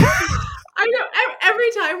weak. I know every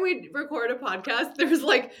time we record a podcast, there's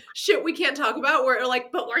like shit we can't talk about. We're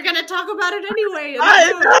like, but we're gonna talk about it anyway.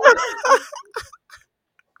 I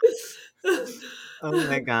know. Oh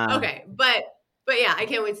my god. Okay, but yeah, I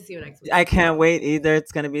can't wait to see you next week. I can't wait either.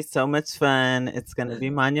 It's going to be so much fun. It's going to be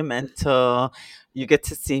monumental. You get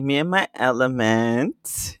to see me in my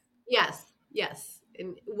element. Yes, yes,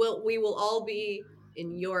 and we will all be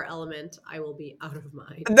in your element. I will be out of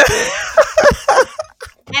mine.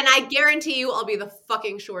 And I guarantee you I'll be the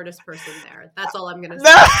fucking shortest person there. That's all I'm going to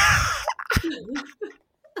say.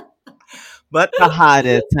 But the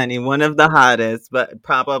hottest, honey. One of the hottest, but Thank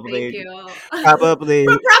probably. you. Probably.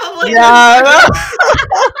 Probably. Yeah.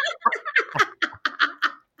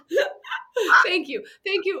 Thank you.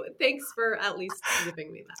 Thank you. Thanks for at least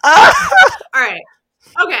giving me that. All right.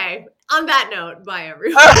 Okay. On that note, bye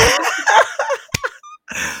everyone.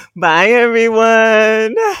 Bye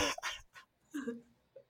everyone.